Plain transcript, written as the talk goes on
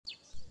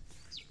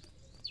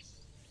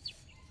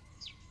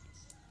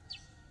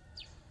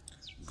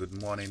Good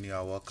morning. You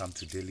are welcome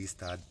to Daily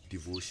Star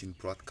Devotion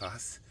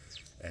Broadcast.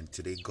 And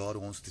today, God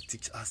wants to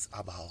teach us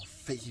about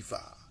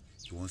favor.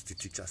 He wants to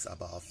teach us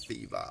about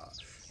favor.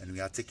 And we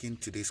are taking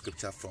today's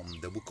scripture from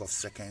the book of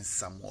 2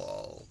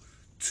 Samuel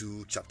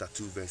 2, chapter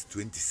 2, verse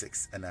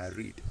 26. And I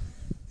read,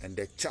 "And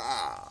the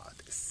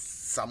child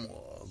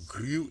Samuel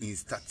grew in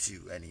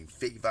stature and in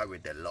favor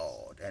with the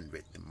Lord and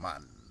with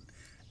man.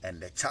 And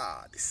the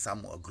child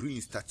Samuel grew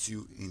in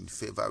stature in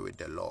favor with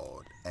the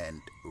Lord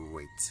and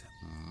with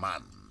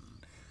man."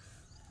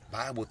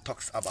 Bible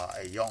talks about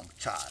a young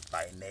child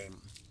by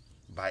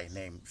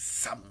name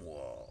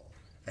Samuel,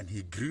 and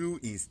he grew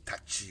in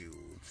stature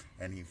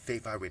and in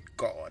favor with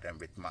God and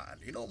with man.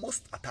 You know,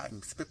 most at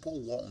times people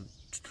want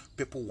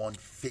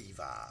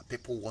favor.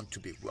 People want to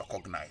be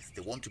recognized.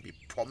 They want to be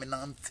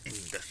prominent in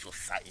the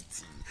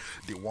society.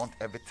 They want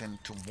everything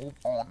to move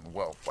on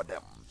well for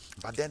them.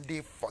 But then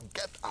they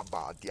forget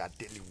about their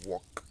daily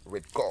work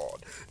with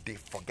God. They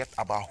forget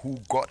about who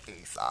God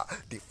is.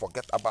 They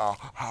forget about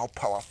how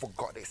powerful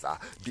God is.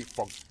 They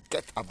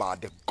forget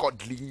about the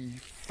godly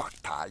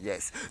factor.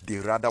 Yes, they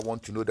rather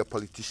want to know the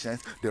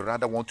politicians. They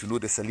rather want to know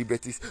the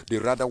celebrities. They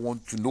rather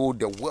want to know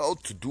the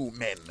well-to-do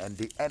men, and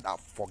they end up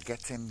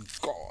forgetting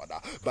God.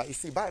 But you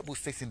see, Bible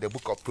says in the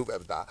book of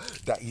Proverbs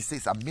that he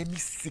says that many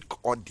seek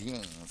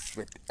audience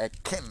with a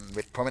king,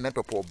 with prominent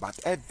people, but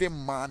every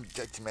man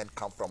judgment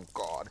come from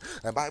God.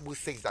 The Bible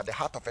says that the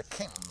heart of a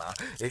king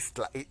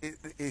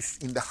is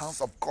in the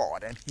hands of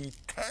God, and he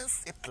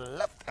turns it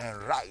left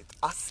and right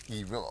as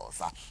he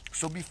wills.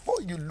 So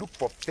before you look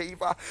for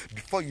favor,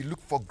 before you look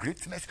for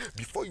greatness,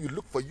 before you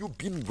look for you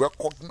being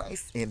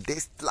recognized in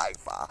this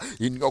life,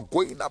 in your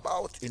going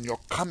about, in your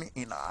coming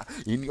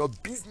in your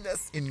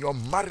business, in your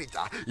marriage,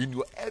 in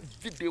your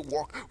everyday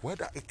work,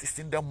 whether it is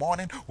in the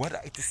morning, whether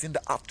it is in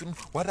the afternoon,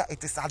 whether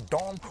it is at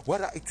dawn,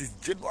 whether it is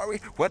January,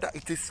 whether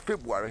it is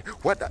February,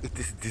 whether it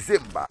is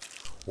December.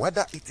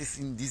 Whether it is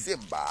in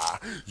December,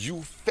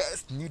 you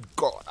first need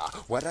God.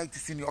 Whether it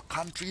is in your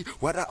country,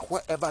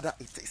 wherever that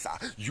it is,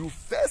 you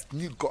first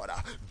need God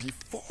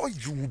before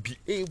you will be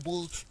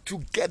able to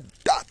get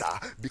data,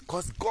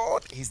 because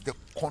God is the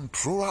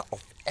controller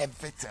of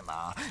everything,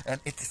 and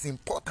it is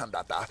important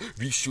that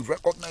we should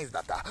recognize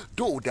that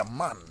though the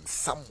man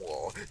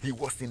Samuel, he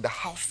was in the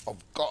house of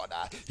God,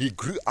 he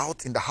grew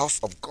out in the house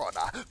of God,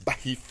 but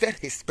he fed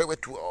his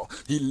spirit well,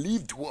 he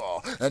lived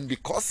well, and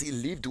because he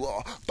lived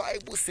well,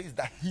 Bible says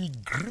that he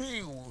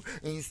grew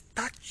in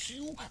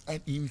stature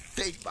and in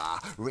favor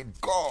with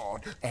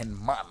God and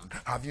man.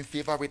 Having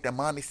favor with the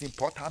man is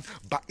important,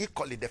 but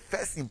equally the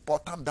first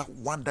important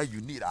one that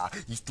you need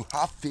is to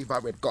have favor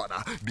with God,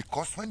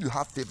 because when you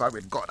have favor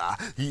with God,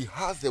 he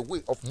has a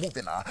way of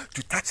moving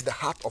to touch the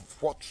heart of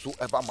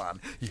whatsoever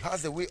man. He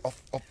has a way of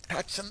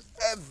touching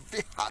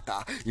every heart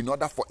in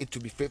order for it to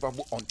be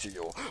favorable unto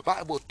you.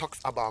 Bible talks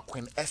about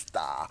Queen Esther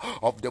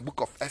of the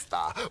book of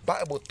Esther.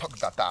 Bible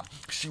talks that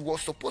she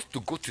was supposed to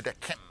go to the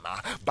king,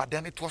 but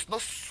then it was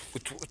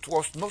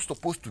not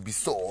supposed to be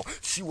so.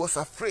 She was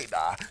afraid.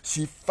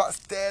 She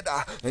fasted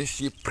and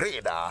she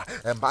prayed.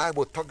 And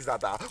Bible talks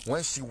that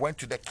when she went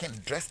to the king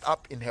dressed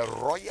up in her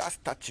royal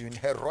statue, in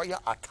her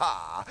royal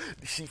attire,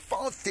 she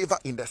found favor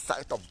in the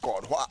sight of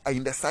God,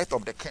 in the sight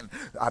of the king.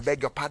 I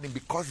beg your pardon,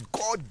 because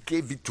God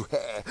gave it to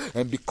her,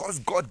 and because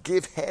God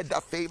gave her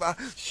that favor,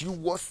 she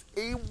was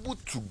able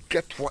to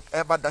get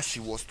whatever that she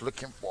was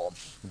looking for.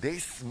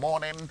 This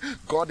morning,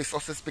 God is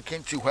also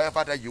speaking to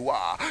whoever that you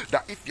are,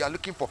 that if you are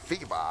looking for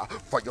favor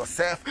for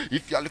yourself,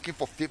 if you are looking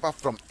for favor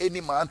from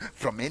any man,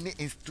 from any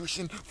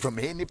institution, from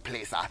any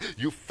place,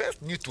 you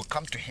first need to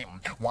come to him.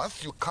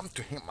 Once you come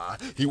to him,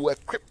 he will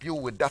equip you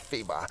with that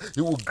favor.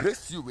 He will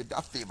grace you with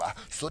that favor,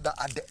 so that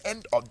at the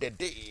end of the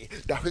day,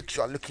 that which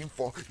you are looking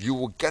for, you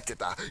will get it.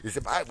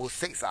 The Bible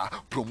says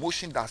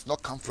promotion does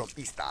not come from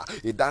east,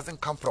 it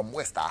doesn't come from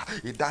west,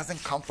 it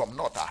doesn't come from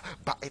north,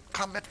 but it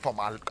cometh from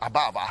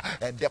above.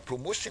 And the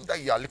promotion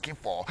that you are looking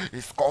for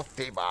is called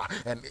favor,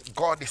 and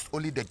God is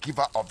only the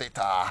giver of it.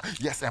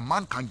 Yes, a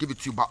man can give it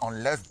to you, but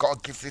unless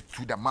God gives it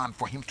to the man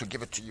for him to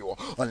give it to you,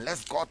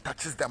 unless God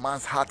touches the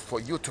man's heart for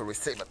you to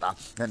receive it.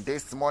 And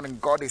this morning,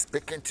 God is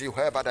speaking to you,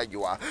 whoever that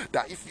you are,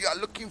 that if you are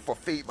looking for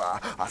favor,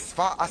 as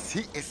far as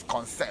he is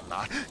concerned,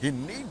 he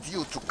needs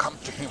you to come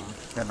to him.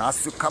 And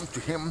as you come to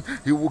him,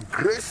 he will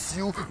grace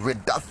you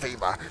with that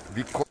favor,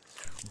 because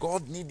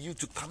God needs you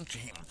to come to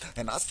him,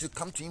 and as you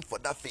come to him for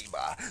that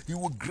favor, he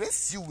will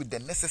grace you with the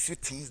necessary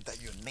things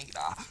that you need,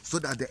 so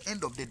that at the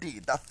end of the day,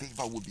 that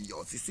favor will be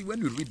yours. You see, when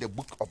you read the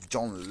book of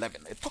John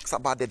 11, it talks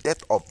about the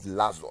death of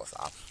Lazarus,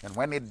 and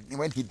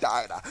when he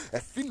died,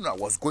 a funeral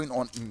was going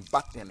on in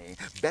Bethany.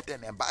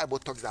 And Bible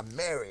talks that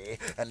Mary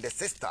and the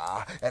sister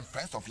and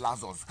friends of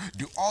Lazarus,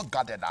 they all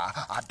gathered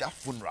at that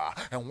funeral,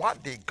 and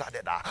what they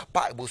gathered,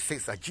 Bible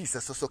says that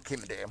Jesus also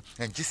came there,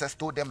 and Jesus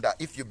told them that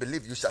if you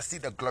believe, you shall see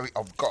the glory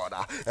of God.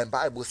 And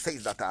Bible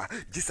says that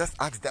Jesus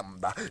asked them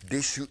that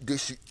they should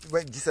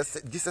when Jesus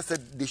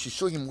said they should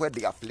show him where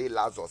they have laid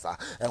Lazarus.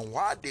 And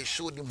while they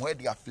showed him where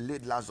they have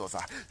laid Lazarus,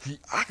 he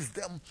asked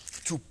them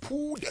to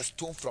pull the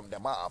stone from the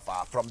mouth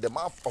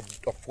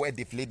of where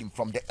they've laid him,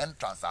 from the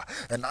entrance.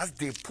 And as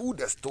they pulled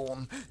the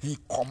stone, he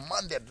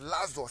commanded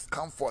Lazarus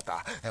come forth.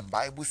 And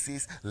Bible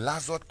says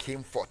Lazarus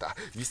came forth.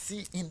 You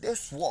see, in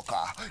this walk,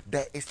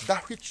 there is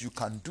that which you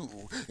can do.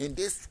 In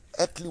this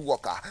earthly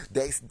walker,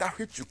 there is that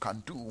which you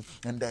can do,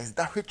 and there is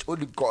that which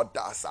only God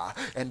does.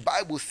 And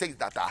Bible says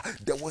that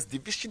there was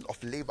division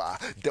of labor,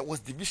 there was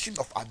division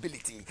of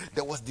ability,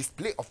 there was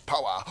display of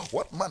power.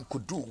 What man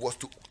could do was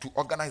to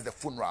organize the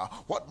funeral.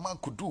 What man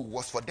could do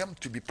was for them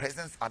to be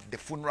present at the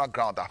funeral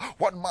ground.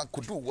 What man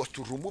could do was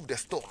to remove the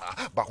stone.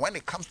 But when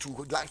it comes to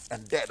life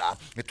and death,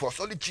 it was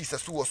only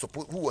Jesus who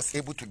was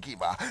able to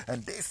give.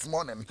 And this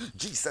morning,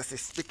 Jesus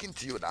is speaking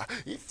to you that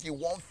if you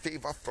want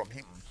favor from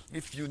him,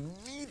 if you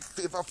need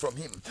favor from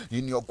him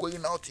in your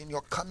going out, in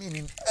your coming,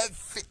 in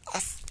every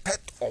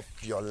aspect of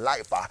your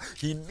life,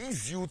 he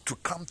needs you to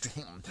come to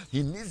him.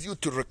 He needs you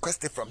to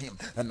request it from him.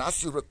 And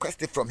as you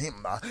request it from him,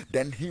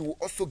 then he will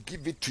also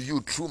give it to you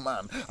through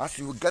man. As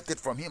you get it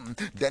from him,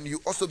 then you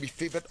also be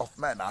favored of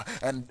man.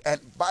 And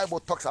Bible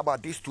talks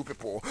about these two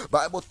people.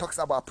 Bible talks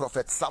about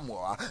Prophet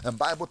Samuel, and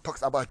Bible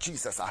talks about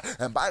Jesus.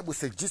 And Bible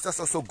says Jesus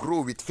also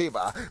grew with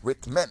favor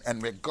with men and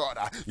with God.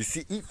 You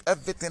see, if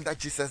everything that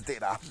Jesus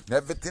did,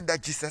 everything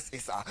that Jesus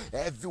is,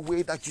 every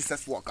way that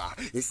Jesus walked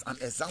is an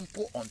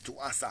example unto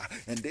us.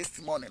 And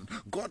this morning,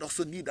 God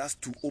also needs us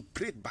to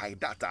operate by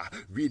that.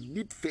 We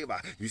need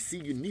favor. You see,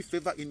 you need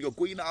favor in your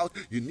going out.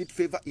 You need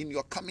favor in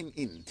your coming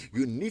in.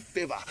 You need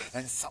favor.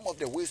 And some of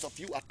the ways of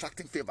you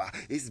attracting favor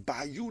is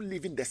by you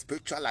living the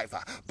spiritual life.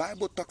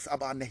 Bible talks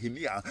about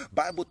Nehemiah.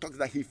 Bible talks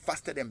that he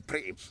fasted and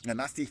prayed. And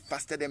as he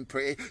fasted and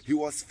prayed, he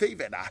was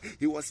favored.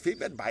 He was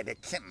favored by the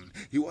king.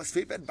 He was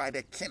favored by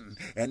the king.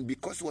 And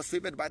because he was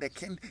favored by the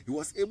king, he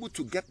was able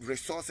to get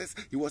resources.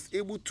 He was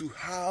able to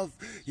have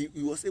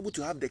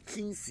the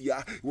king's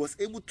ear. He was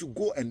able to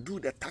go and do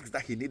the tasks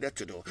that he needed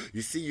to do.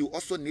 You see, you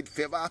also need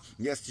favor.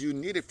 Yes, you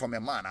need it from a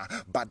man,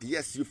 but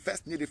yes, you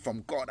first need it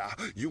from God.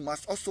 You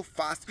must also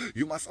fast.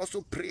 You must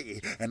also pray.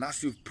 And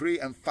as you pray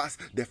and fast,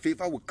 the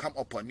favor will come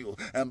upon you.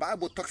 And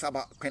Bible talks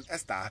about Queen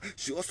Esther.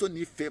 She also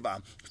need favor.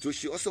 So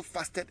she also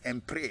fasted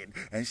and prayed,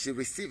 and she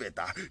received it.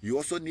 You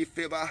also need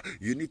favor.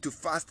 You need to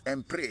fast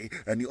and pray,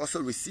 and you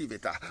also receive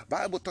it.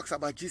 Bible talks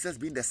about Jesus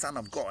being the Son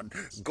of God.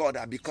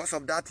 Because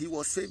of that, he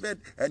was favored,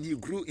 and he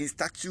grew in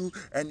stature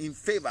and in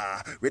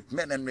favor with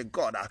men and with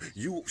God.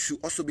 You should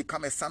also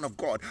become a son of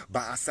God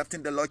by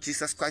accepting the Lord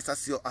Jesus Christ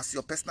as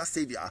your personal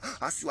savior.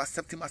 As you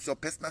accept him as your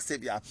personal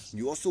savior,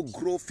 you also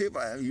grow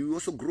favor. You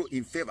also grow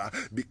in favor,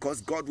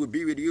 because God will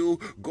be with you.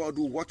 God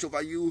will watch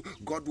over you.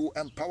 God will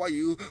empower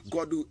you.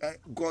 God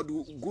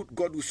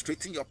will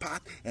straighten your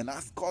path. And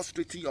as God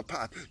straighten your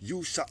path,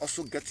 you shall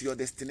also get to your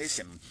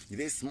destination.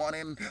 This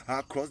morning,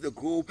 across the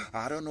globe,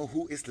 I don't know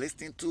who is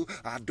listening to.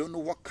 I don't know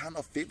what kind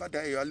of favor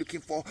that you are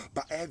looking for,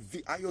 but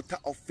every iota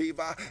of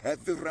favor,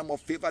 every realm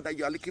of favor that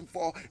you are looking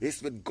for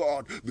is with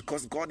God,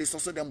 because God is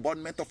also the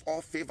embodiment of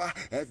all favor.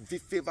 Every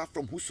favor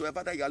from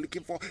whosoever that you are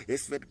looking for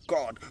is with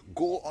God.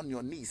 Go on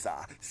your knees,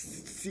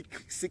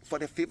 seek for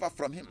the favor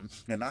from him,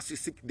 and as you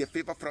seek the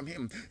favor from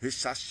him, it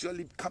shall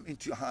surely come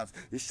into your hands.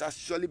 It shall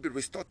surely be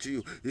restored to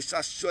you. It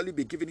shall surely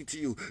be given to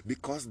you,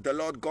 because the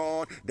Lord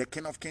God, the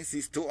King of Kings,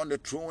 is still on the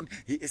throne.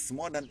 He is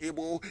more than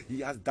able. He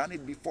has done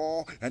it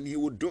before, and he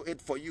will do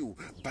it for you.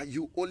 But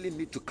you only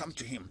need to come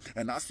to him,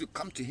 and as you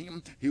come to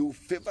him, he will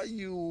favor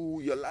you,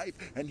 your life,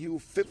 and he will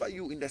favor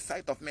you in the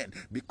sight of men,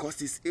 because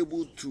he's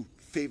able to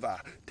favor.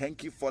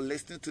 Thank you for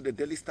listening to the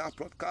Daily Star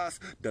Podcast.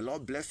 The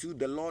Lord bless you.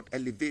 The Lord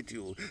elevate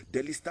you.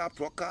 Daily Star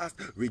Podcast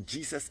with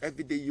Jesus.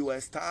 Every day you are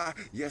a star.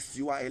 Yes,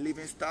 you are a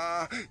living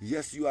star.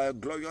 Yes, you are a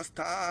glorious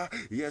star.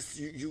 Yes,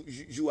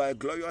 you are a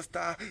glorious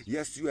star.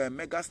 Yes, you are a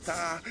mega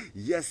star.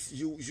 Yes,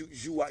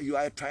 you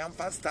are a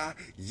triumphant star.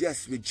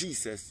 Yes, with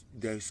Jesus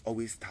there is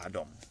always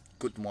stardom.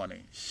 Good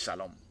morning.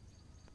 Shalom.